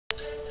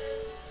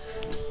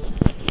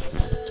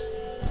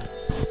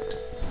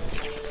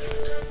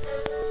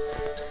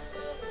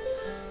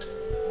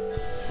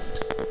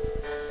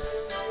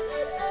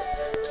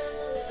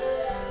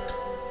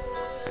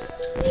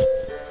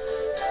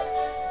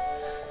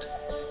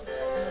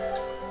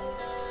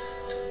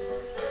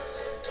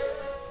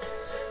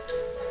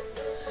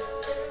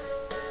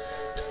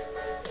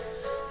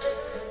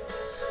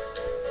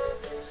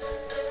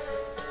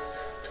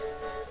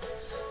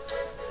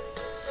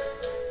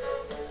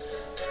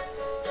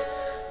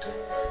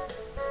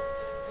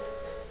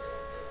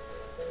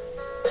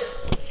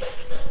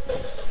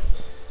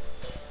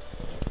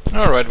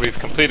Alright, we've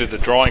completed the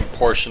drawing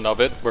portion of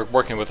it. We're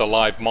working with a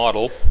live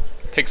model.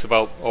 It takes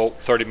about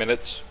 30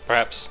 minutes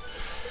perhaps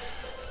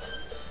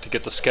to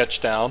get the sketch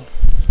down.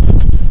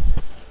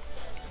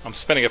 I'm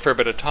spending a fair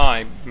bit of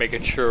time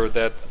making sure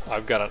that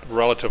I've got a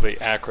relatively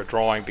accurate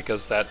drawing,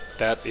 because that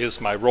is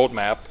my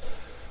roadmap.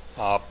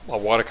 A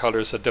watercolor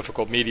is a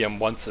difficult medium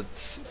once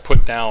it's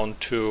put down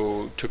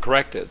to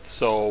correct it.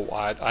 So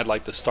I'd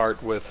like to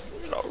start with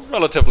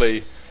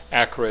relatively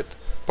accurate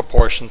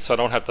proportions, so I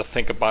don't have to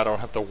think about it, I don't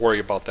have to worry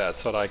about that,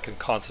 so that I can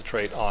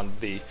concentrate on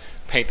the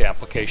paint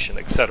application,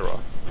 etc.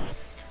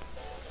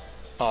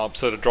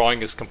 So the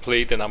drawing is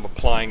complete, and I'm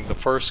applying the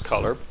first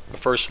color, the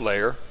first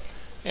layer,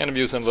 and I'm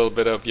using a little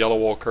bit of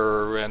yellow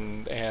ochre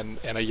and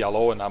a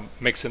yellow, and I'm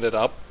mixing it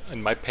up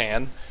in my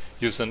pan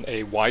using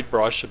a wide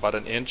brush, about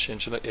an inch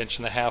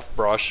and a half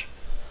brush.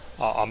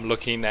 I'm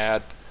looking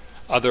at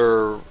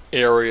other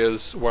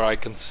areas where I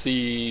can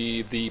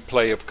see the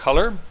play of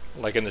color,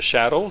 like in the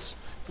shadows.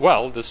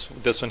 Well,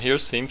 this one here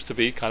seems to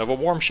be kind of a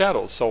warm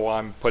shadow, so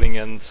I'm putting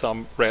in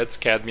some reds,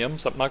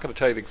 cadmiums. I'm not going to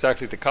tell you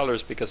exactly the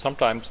colors, because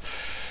sometimes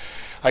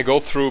I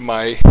go through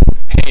my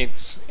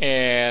paints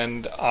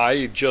and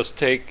I just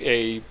take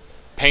a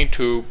paint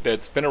tube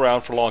that's been around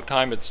for a long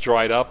time, it's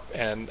dried up,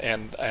 and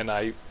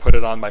I put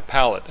it on my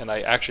palette, and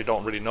I actually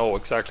don't really know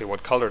exactly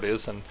what color it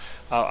is, and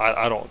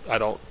I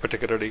don't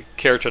particularly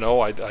care to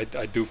know. I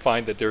do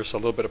find that there's a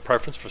little bit of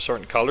preference for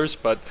certain colors,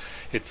 but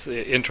it's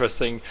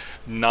interesting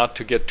not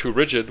to get too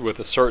rigid with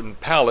a certain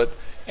palette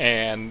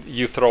and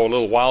you throw a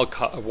little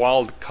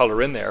wild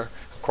color in there.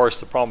 Of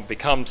course, the problem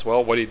becomes,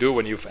 well, what do you do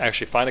when you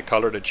actually find a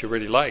color that you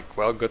really like?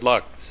 Well, good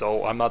luck.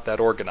 So I'm not that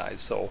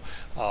organized. So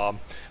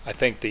I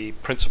think the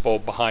principle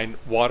behind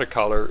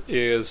watercolor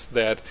is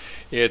that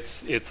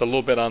it's a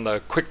little bit on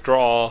the quick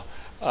draw.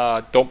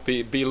 Don't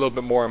be a little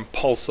bit more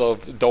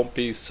impulsive. Don't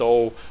be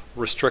so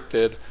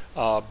restricted. Be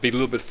a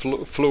little bit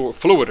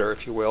fluider,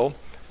 if you will.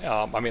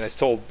 I mean, I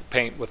still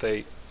paint with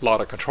a lot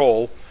of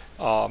control,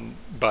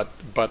 but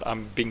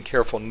I'm being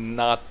careful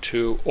not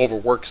to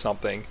overwork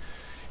something,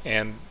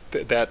 and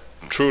that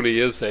truly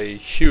is a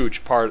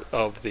huge part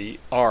of the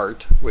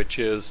art, which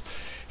is,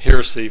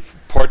 here's the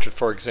portrait,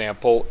 for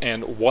example,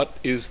 and what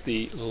is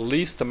the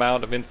least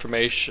amount of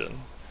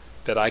information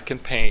that I can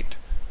paint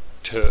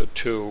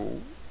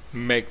to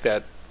make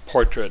that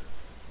portrait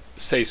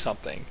say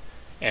something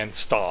and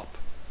stop.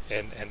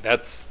 And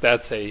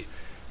that's a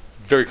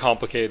very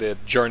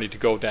complicated journey to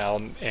go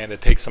down, and it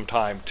takes some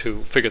time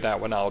to figure that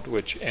one out,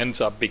 which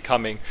ends up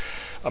becoming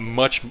a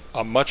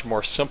much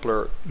more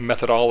simpler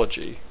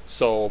methodology.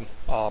 So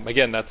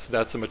again,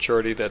 that's a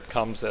maturity that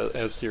comes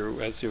as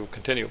you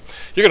continue.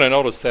 You're going to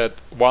notice that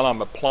while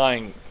I'm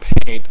applying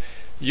paint,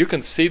 you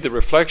can see the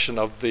reflection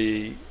of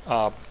the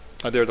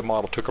there the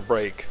model took a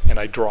break, and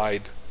I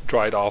dried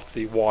off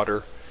the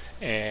water,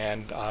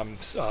 and I'm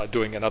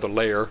doing another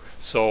layer.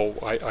 So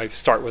I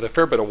start with a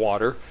fair bit of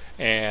water,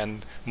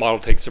 and model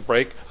takes a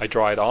break, I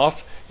dry it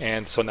off,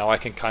 and so now I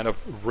can kind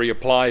of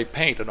reapply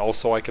paint, and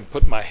also I can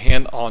put my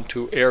hand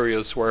onto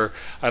areas where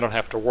I don't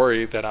have to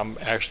worry that I'm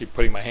actually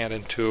putting my hand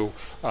into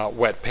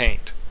wet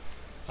paint.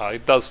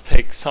 It does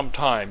take some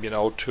time, you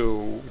know,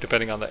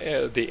 depending on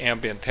the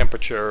ambient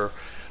temperature,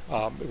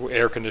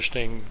 air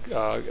conditioning,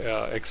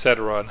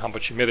 etc., and how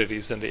much humidity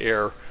is in the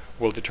air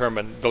will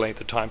determine the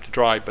length of time to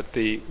dry. But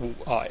the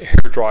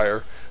hair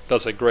dryer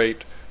does a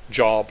great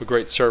job, a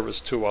great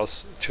service to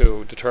us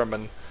to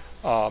determine,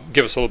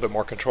 give us a little bit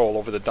more control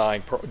over the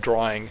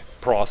drying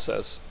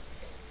process.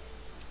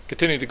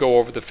 Continue to go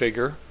over the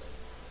figure,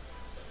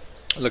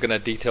 looking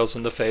at details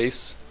in the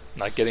face,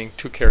 not getting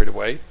too carried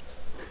away.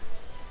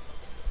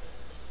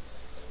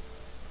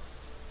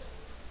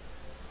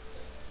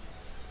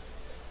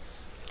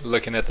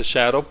 Looking at the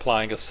shadow,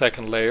 applying a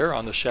second layer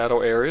on the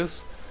shadow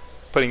areas,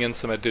 putting in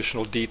some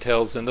additional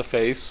details in the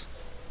face.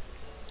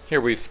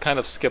 Here we've kind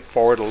of skipped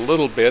forward a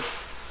little bit,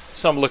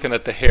 so I'm looking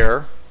at the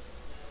hair.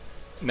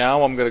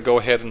 Now I'm going to go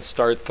ahead and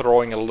start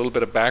throwing a little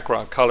bit of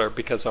background color,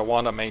 because I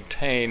want to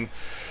maintain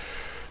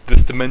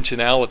this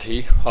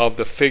dimensionality of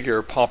the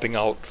figure popping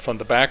out from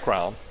the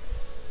background.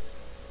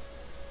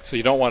 So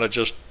you don't want to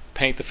just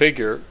paint the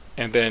figure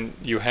and then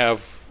you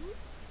have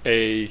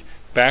a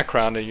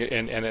background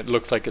and it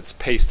looks like it's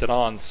pasted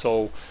on.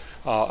 So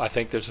I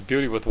think there's a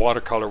beauty with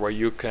watercolor where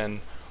you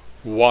can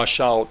wash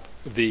out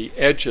the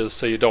edges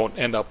so you don't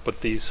end up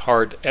with these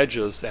hard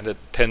edges, and it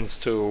tends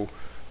to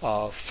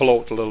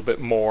float a little bit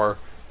more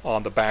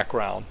on the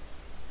background.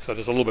 So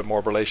there's a little bit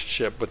more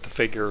relationship with the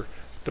figure,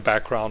 the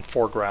background,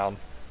 foreground.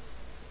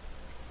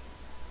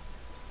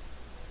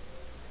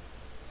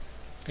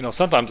 You know,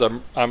 sometimes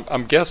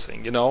I'm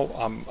guessing. You know,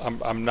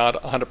 I'm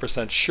not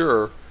 100%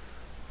 sure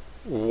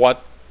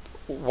what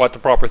the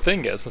proper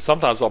thing is, and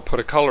sometimes I'll put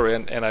a color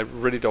in and I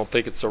really don't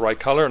think it's the right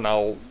color, and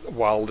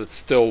while it's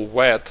still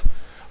wet,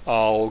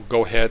 I'll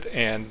go ahead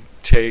and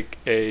take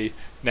a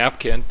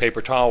napkin,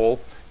 paper towel,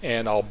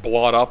 and I'll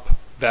blot up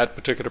that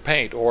particular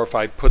paint. Or if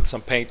I put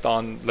some paint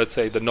on, let's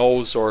say, the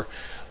nose or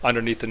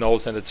underneath the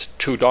nose and it's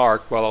too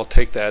dark, well, I'll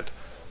take that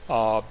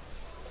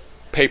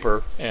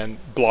paper and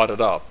blot it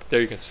up.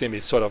 There you can see me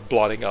sort of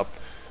blotting up,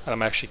 and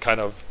I'm actually kind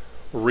of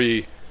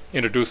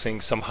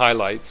reintroducing some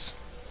highlights.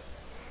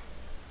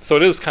 So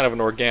it is kind of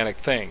an organic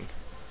thing.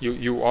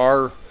 You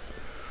are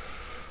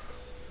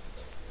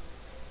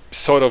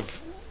sort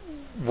of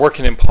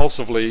working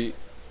impulsively.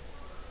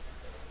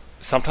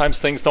 Sometimes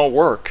things don't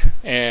work,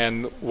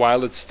 and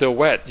while it's still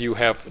wet, you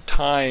have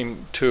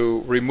time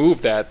to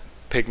remove that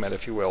pigment,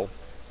 if you will.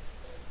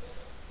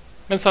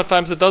 And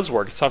sometimes it does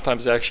work.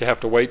 Sometimes you actually have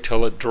to wait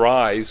till it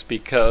dries,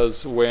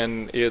 because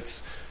when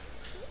it's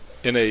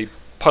in a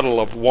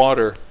puddle of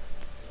water,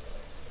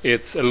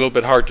 it's a little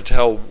bit hard to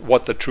tell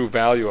what the true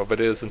value of it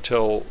is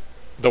until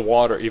the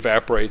water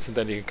evaporates, and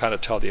then you can kind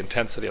of tell the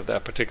intensity of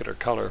that particular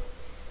color.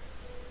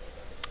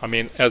 I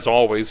mean, as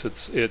always,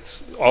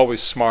 it's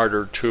always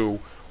smarter to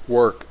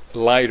work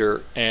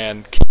lighter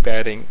and keep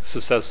adding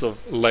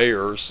successive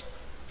layers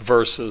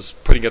versus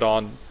putting it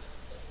on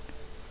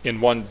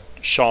in one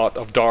shot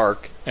of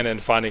dark and then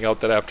finding out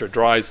that after it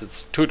dries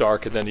it's too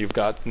dark, and then you've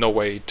got no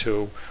way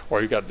to,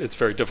 or it's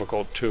very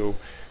difficult to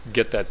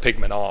get that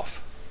pigment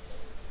off.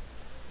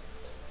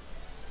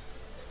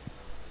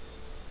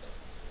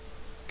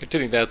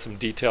 Continuing to add some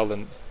detail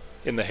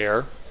in the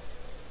hair.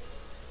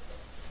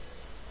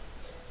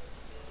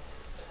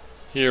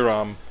 Here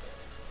I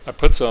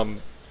put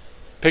some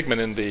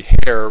pigment in the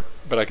hair,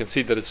 but I can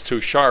see that it's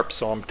too sharp,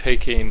 so I'm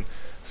taking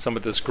some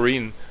of this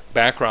green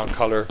background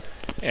color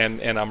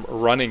and I'm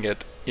running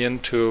it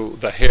into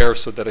the hair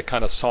so that it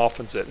kind of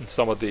softens it, and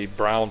some of the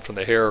brown from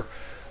the hair,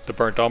 the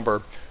burnt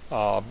umber,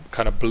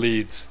 kind of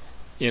bleeds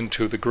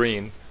into the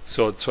green,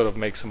 so it sort of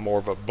makes a more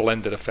of a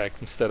blended effect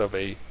instead of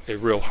a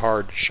real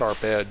hard,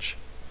 sharp edge.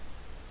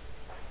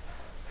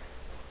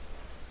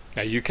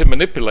 Now you can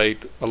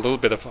manipulate a little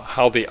bit of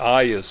how the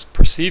eye is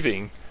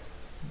perceiving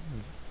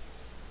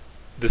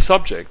the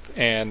subject,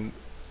 and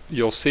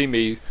you'll see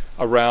me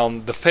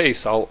around the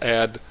face, I'll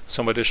add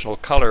some additional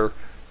color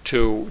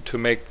to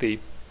make the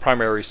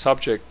primary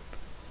subject,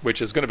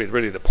 which is going to be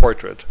really the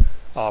portrait,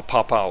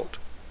 pop out.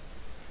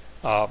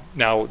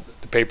 Now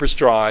the paper's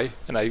dry,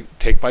 and I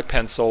take my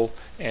pencil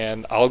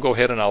and I'll go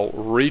ahead and I'll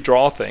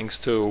redraw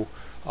things to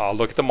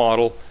look at the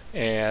model,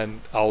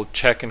 and I'll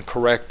check and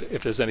correct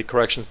if there's any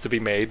corrections to be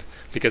made,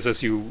 because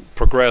as you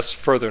progress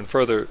further and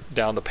further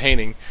down the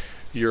painting,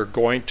 you're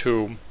going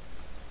to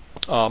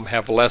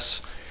have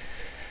less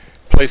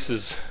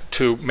places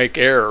to make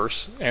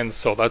errors, and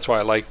so that's why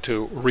I like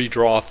to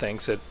redraw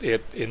things.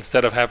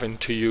 Instead of having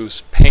to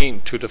use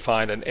paint to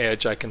define an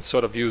edge, I can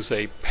sort of use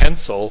a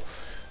pencil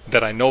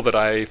that I know that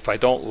if I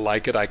don't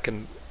like it, I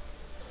can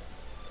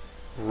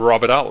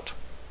rub it out.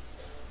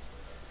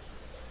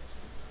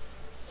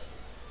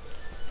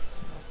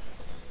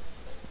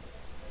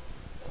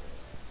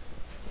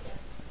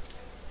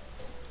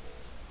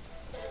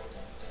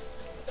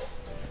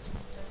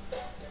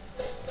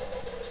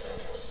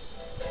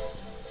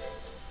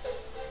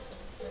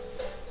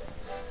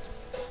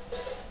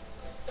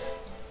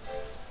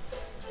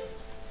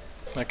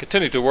 I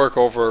continue to work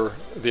over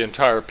the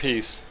entire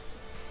piece.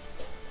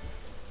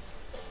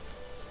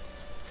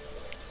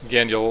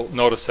 Again, you'll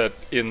notice that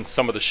in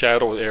some of the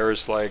shadow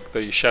areas, like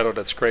the shadow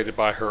that's created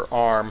by her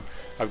arm,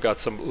 I've got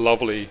some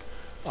lovely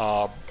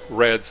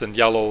reds and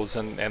yellows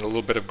and a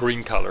little bit of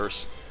green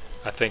colors.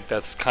 I think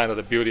that's kind of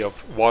the beauty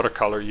of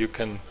watercolor. You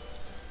can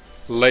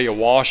lay a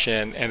wash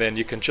in, and then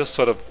you can just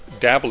sort of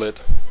dabble it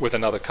with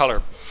another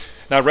color.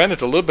 Now I ran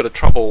into a little bit of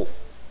trouble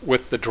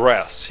with the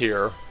dress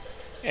here,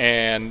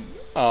 and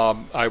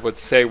I would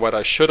say what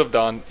I should have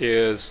done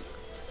is,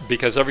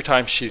 because every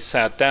time she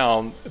sat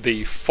down,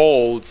 the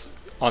folds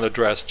on the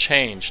dress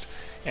changed,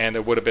 and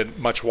it would have been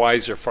much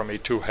wiser for me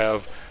to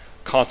have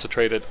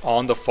concentrated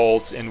on the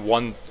folds in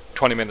one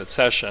 20-minute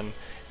session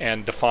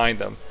and defined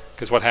them.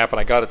 Because what happened,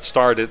 I got it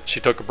started, she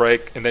took a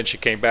break, and then she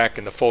came back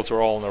and the folds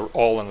were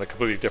all in a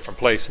completely different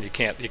place, and you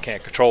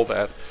can't control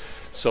that.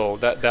 So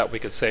that we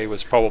could say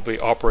was probably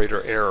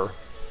operator error.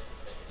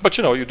 But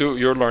you know,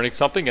 you're learning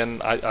something,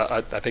 and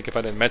I think if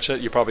I didn't mention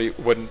it, you probably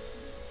wouldn't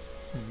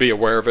be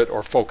aware of it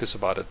or focus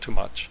about it too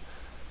much.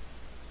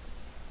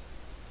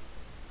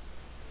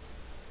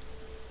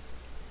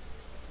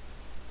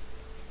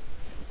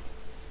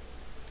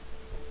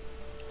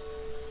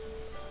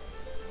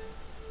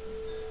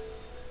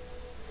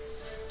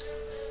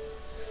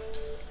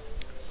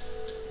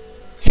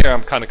 Here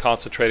I'm kind of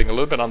concentrating a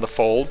little bit on the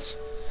folds,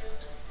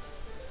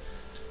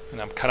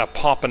 and I'm kind of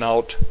popping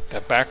out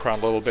that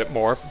background a little bit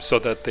more so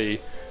that the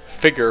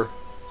figure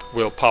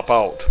will pop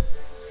out.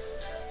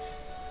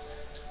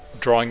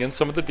 Drawing in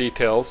some of the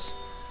details,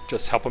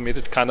 just helping me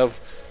to kind of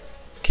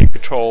keep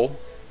control.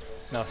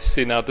 Now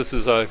see, now this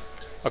is a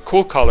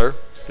cool color.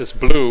 This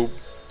blue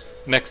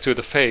next to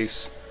the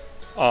face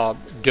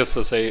gives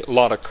us a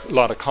lot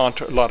of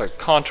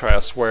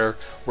contrast, where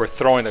we're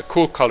throwing the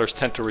cool colors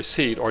tend to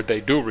recede, or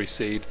they do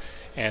recede,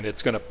 and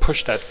it's going to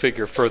push that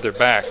figure further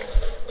back.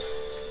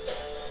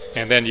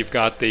 And then you've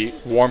got the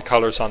warm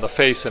colors on the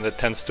face, and it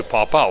tends to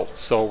pop out.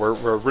 So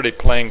we're really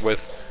playing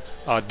with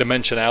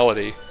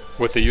dimensionality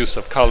with the use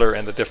of color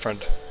and the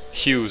different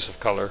hues of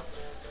color.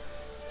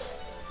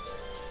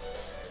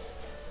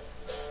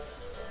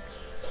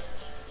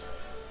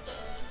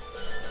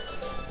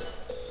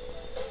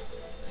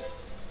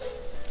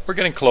 We're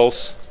getting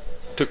close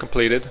to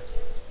completed.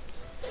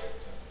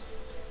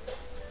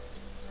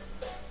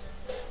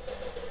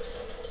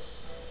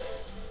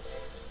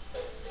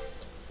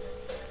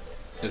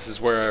 This is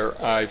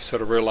where I've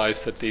sort of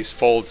realized that these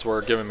folds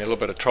were giving me a little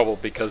bit of trouble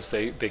because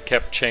they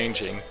kept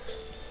changing.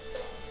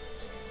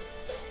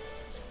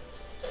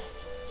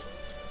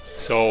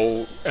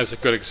 So as a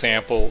good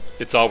example,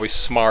 it's always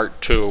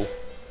smart to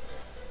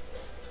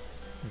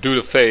do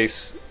the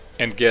face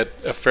and get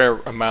a fair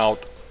amount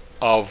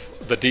of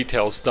the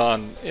details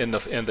done in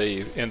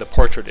the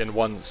portrait in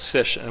one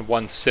session, in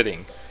one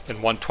sitting,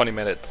 in one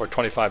 20-minute or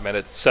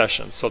 25-minute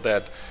session, so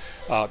that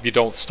you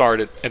don't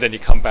start it and then you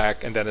come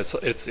back and then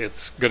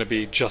it's going to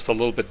be just a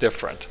little bit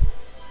different.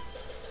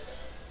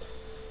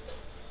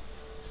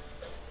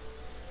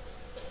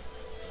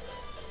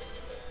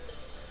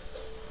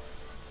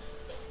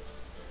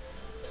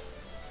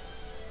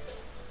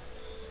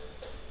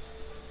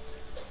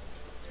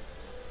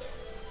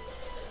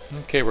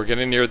 Okay, we're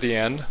getting near the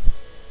end.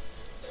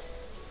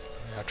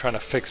 I'm trying to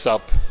fix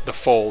up the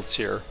folds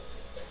here.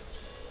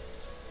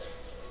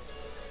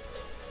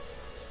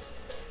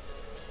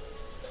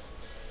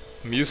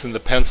 I'm using the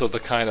pencil to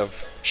kind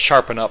of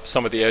sharpen up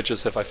some of the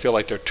edges if I feel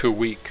like they're too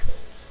weak.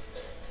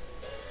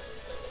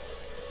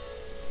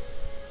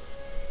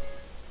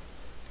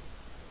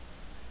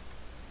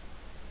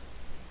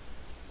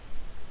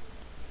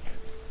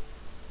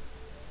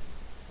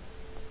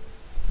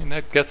 And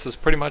that gets us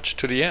pretty much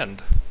to the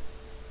end.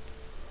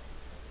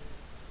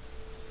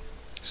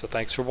 So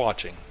thanks for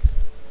watching.